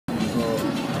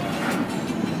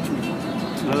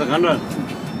간다.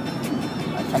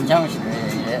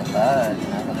 잠장실에 나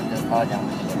그런데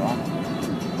사장실로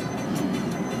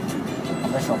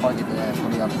한번 쇼파기도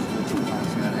우리가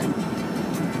시간에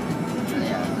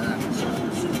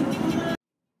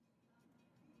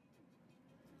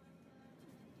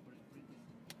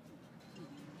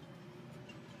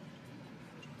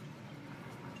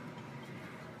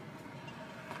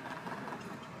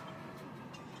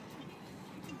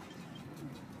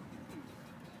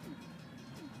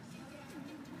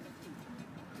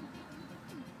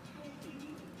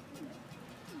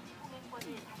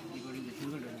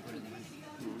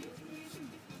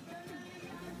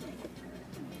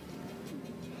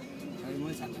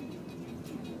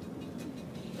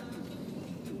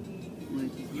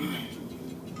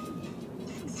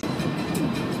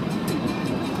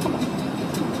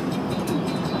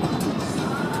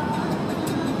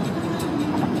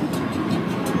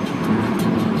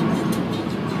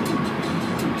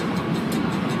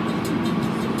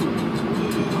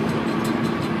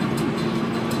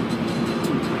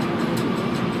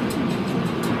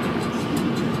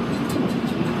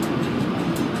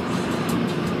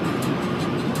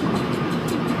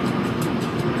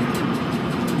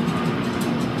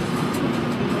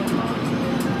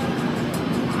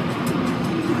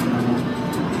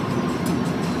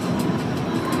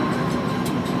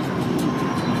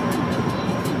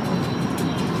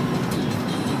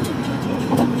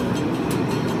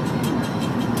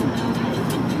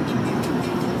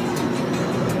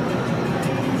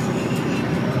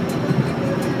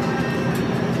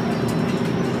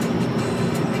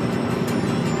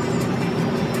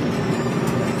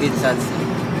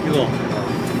이거.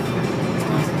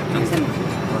 평생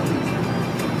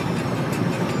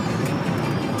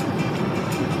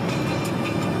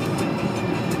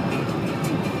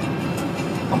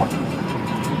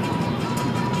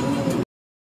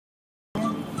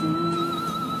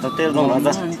hotel dong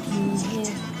ada.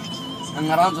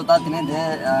 Ngarang tu tadi ni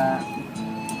deh,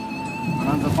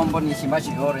 ngarang tu company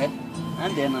simbasi gore,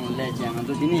 ande nang leje, nang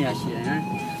tu dini ya sih,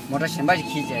 motor simbasi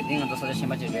kije, ding tu saja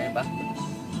simbasi gore ba,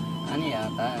 ani ya,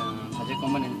 ta saja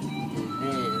company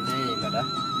le kada,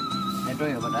 metro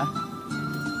ya kada,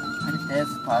 ani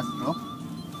test pass tu,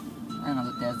 ani nang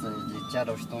tu test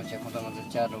cara usia tu cek, kontak nang tu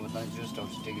cara udah just tu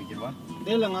cek gitu ba.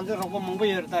 Dia lengan tu rokok mampu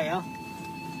ya ta ya,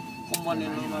 company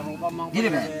nang rokok mampu. Gini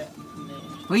be,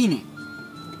 kau ini.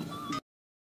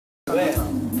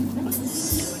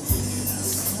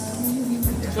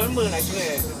 젊은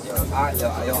아이들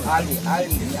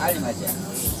알리 맞지?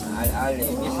 알리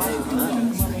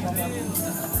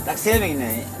딱 세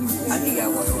명이네. 알리가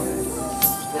하고.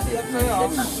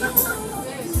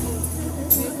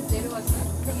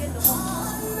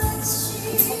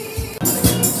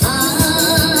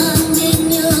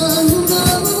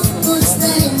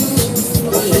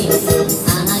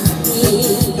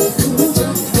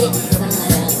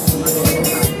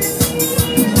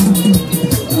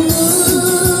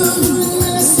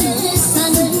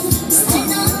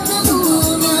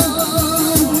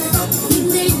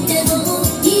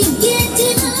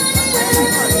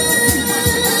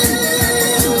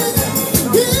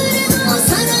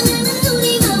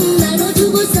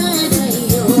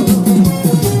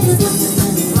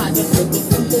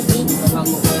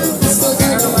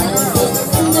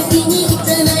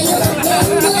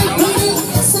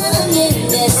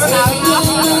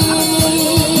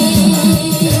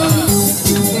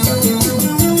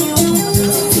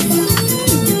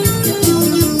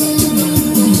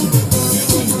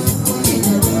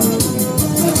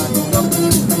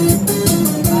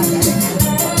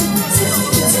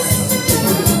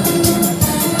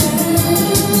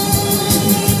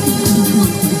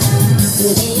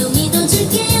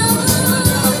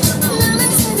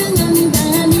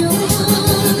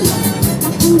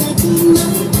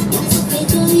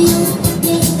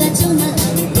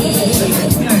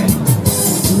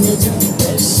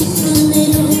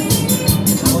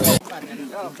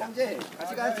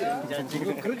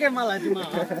 그렇게 말하지 마.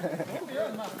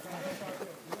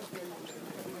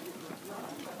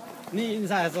 네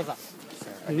인사했어.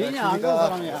 니네 안 간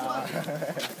사람이야.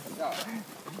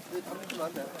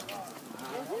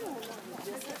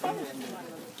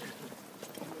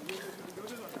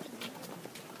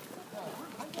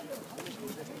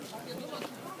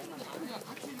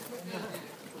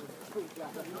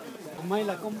 May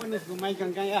là company của may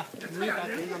càng cái à, ni ta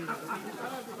thấy nằm,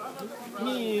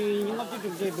 ni những cái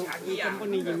chuyện gì cũng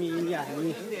company gì mi à,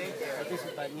 ni cái sự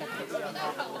tại nhật,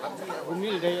 cũng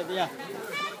như đây vậy à,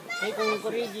 cái con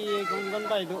cái gì con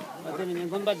bay đó, ở đây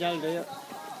con bay dài đấy,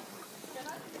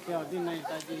 cái ở đây này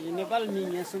tại vì Nepal mi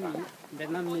nhá sumi,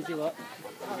 Vietnam mi chứ vợ,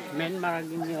 Myanmar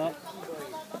mi nhá,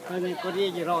 아니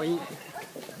거리에 러이.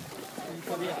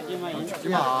 거리에 아주 많이.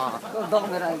 야, 또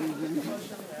동네라.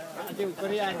 아주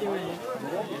거리에 아주 많이.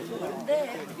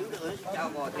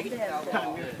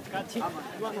 같이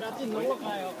같이 놀러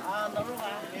가요. 아 놀러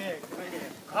가. 예.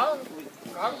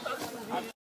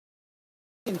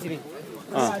 Tsering.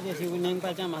 아주 지금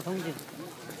냉발자 마통진.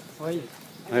 어이.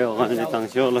 哎呦，俺这当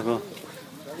小了个，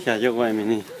下脚外面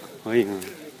呢，哎呦，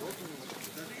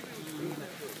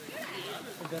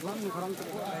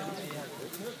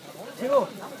 지금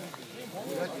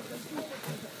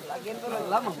lagi itu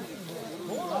lama.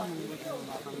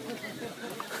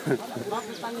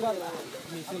 tanggal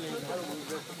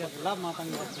misalnya lama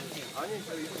tanggal.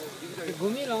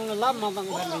 Bumi lama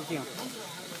tanggal macam.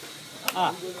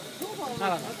 Ah,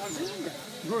 apa?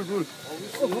 Gul.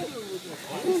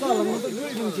 Salah itu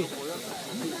gul juga.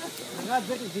 Enggak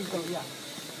jadi juga ya.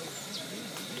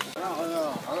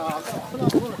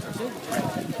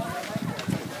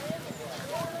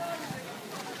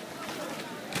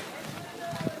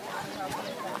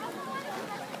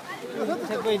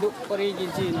 Saya itu pergi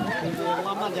sini,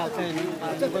 lama jatuh ini,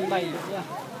 bukan baik ya.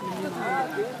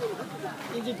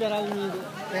 Ini peral ini,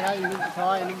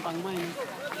 saya ini pangmai.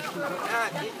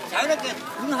 자유롭게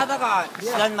운하다가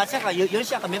시간 맞춰가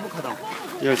 10시 아까 매복하다.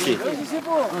 10시. 10시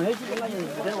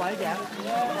내가 와야 돼.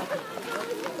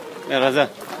 야, 라자.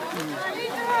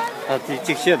 다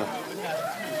직시다.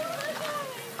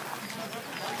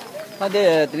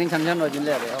 근데 드링 잠깐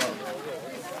어질래 그래요.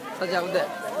 사지 않은데.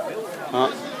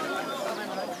 아.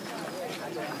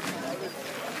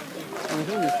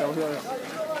 정신 있어.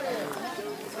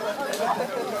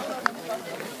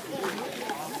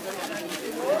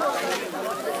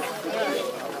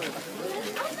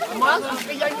 Mas,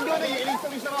 kaya hindi na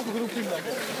i-install siya ng group din.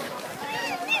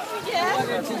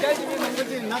 Sige, sige,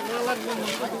 mangkoti nakalat mo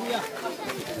mangkoti ya.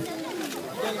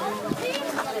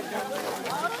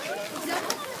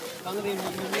 Pangri mo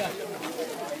ya.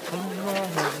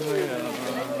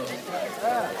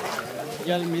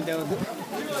 Jal mi daw.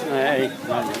 Ay,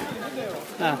 맞아.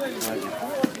 Ah.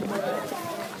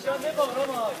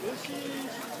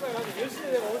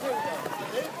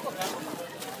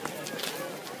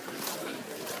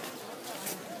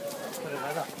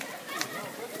 맞아.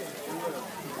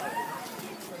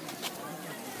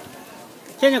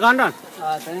 Kenya 간단.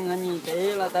 아, 저는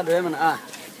제일 아까 되면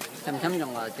잠잠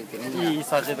정도 찍기는. 이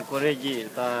사제도 거래기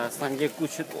다 산게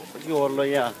꾸치고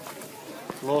이올로야.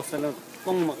 로스는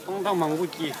똥당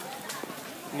망고기.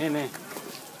 네네.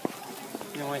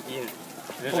 영화기.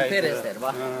 페레스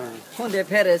봐. 근데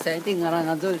페레스 띵가랑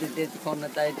안 좋을 때 코너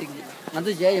따이 띵.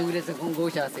 나도 제 영국에서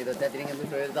공고샤세도 대드링 좀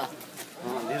그러다.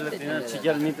 딜레티나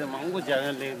치절 밑에 망고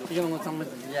자갈래. 지금 뭐 정말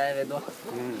야에도.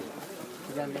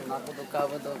 그냥 나고도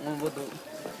까고도 뭐도.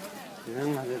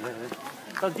 그냥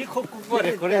하자. 디코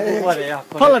국거래 거래 국거래야.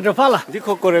 팔라.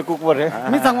 디코 거래 국거래.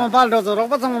 미상만 팔도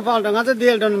로바상만 팔도 가서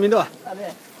딜던 민도.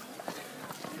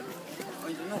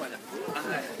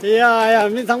 야,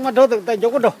 미상만 더도 다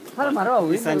저거도. 하루 말아.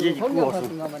 우리 산지 있고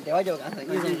대화죠. 가서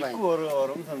이제 있고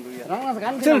얼음산도야. 랑나서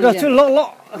간. 로.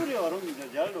 그래 얼음이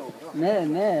잘로.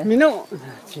 네. 민호.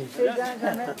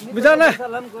 부자네.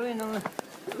 사람 거리는.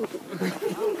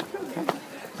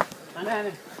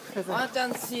 안해.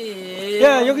 아짠씨.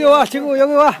 야, 여기 와. 지금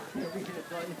여기 와.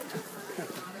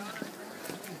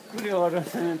 그래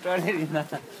얼음산은 떨리나.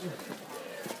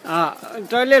 아,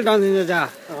 toilet 다니는 자.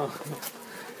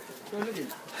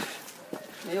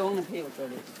 내 오늘 피고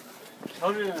저리.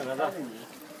 떨리는 거다.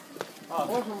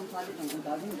 보통 사진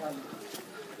나중에 봐.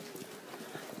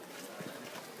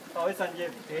 어디서 이제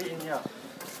돼 있냐?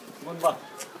 뭔 봐.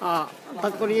 아,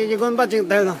 닭꼬리 이건 빠진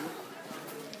대가.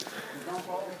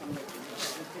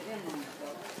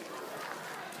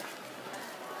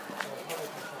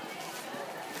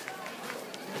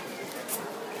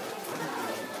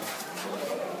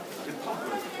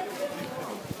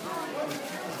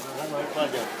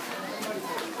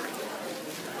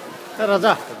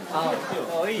 Raja.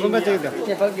 Gomba cek dah.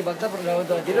 Nepal ki bakta pernah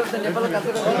udah. Di luar Nepal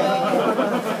kasih.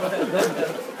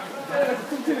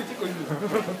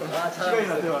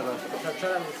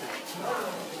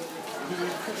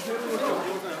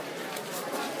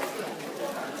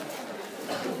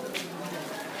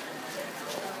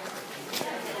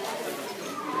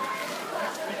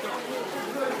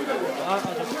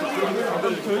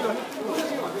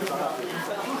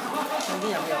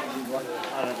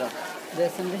 알았어. 내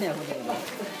선진이 하거든요.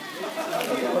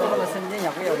 그러고 선진이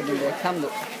하거든요. 참도.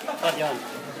 가자.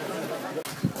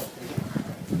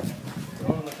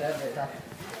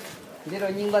 뒤로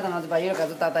닝바당 아주 바이를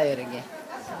가서 따다요 이렇게.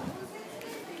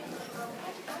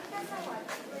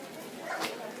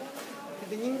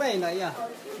 Kita nyingbai nak ya,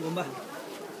 gomba.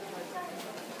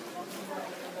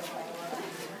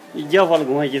 이제 발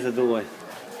공항에서 두고.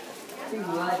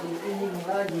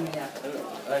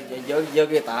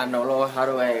 여기 다 놀러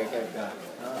하루에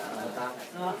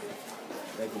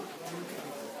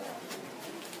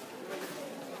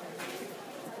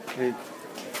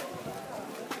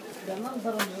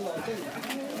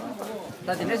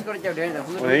다 지내서 그렇게 되는데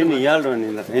왜 이니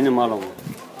야르니 나 이니 말로.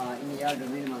 아 이니 야르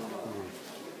니 말로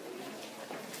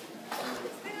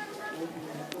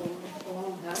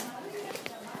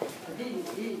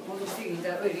이 공식이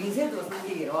이제 링셀도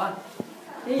상기기로 와.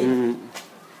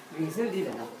 링셀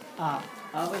되나? 아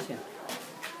아버지.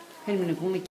 헬미는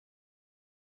공식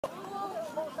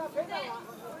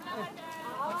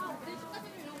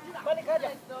빨리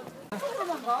가자.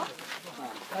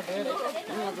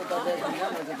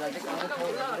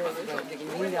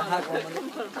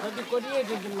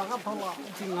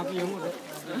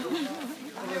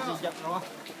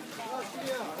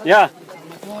 야.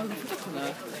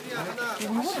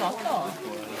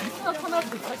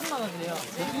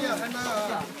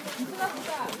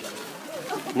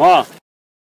 뭐?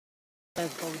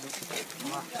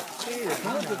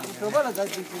 그거는 저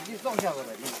송샤거든.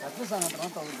 그 사람은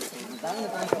또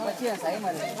나는 또 같이 사이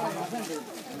말이야.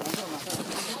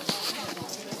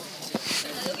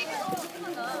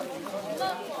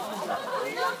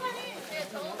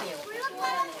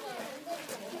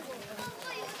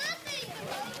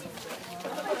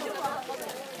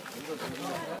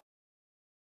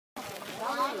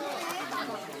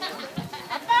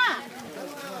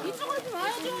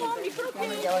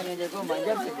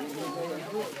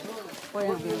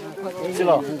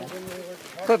 싫어.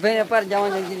 그 배에 빠른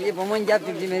자원 정신이 보면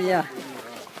잡지 말이야.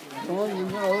 보면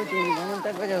민주 어디 보면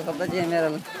딱 그저 갑자기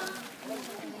해내라.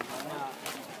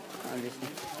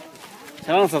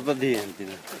 사랑 섭다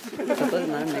뒤엔티나. 또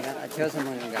나는 내가 쳐서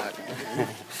먹는 거 같아.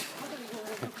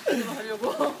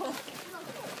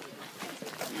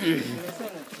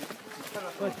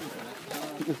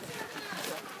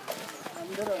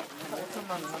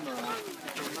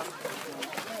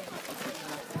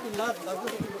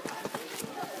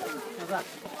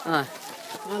 아,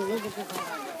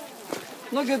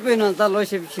 너 그때는 다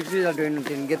로십 십시다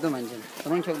되는 게도 많지.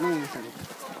 그런 적도 있어.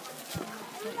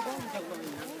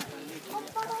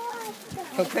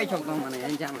 적폐 적동만 해.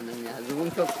 괜찮으냐?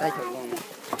 누군 적다 적동.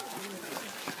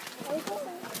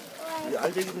 이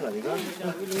알제기는 아닌가?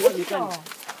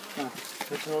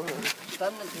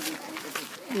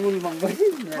 물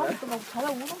망고지. 막 바다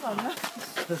우는 거 아니야?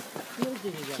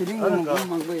 기린 물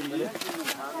망고인데.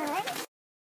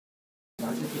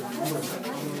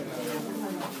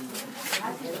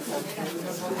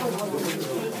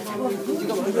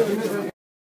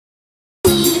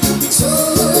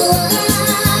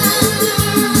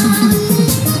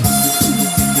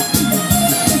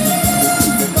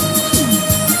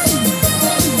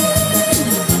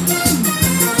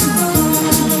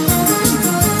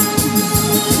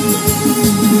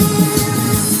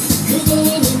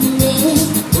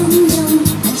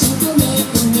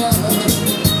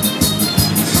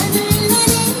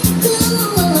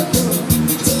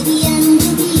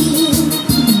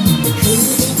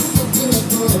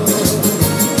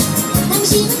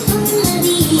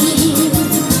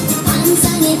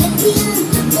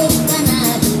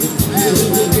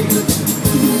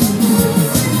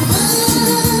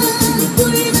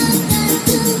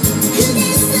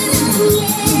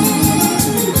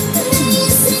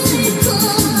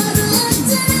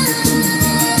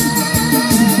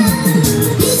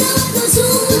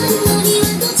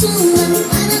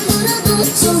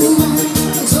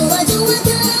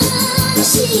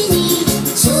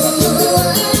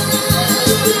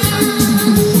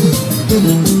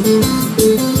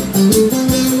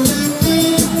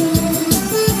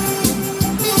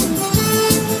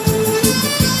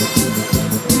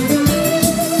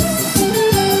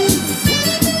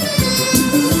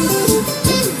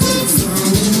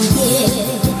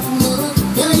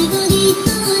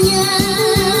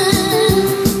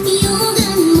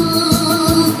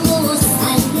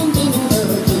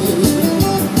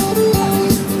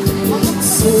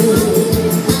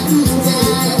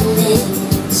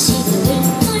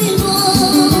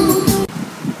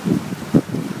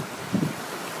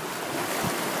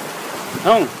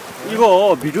 형,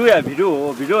 이거 미루야,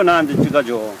 미루. 미루 나한테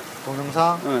찍어줘.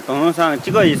 동영상? 응, 동영상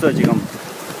찍어 있어, 지금.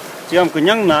 지금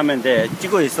그냥 나면 돼.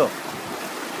 찍어 있어.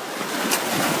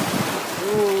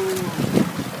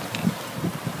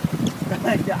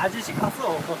 이제 아저씨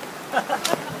갔어.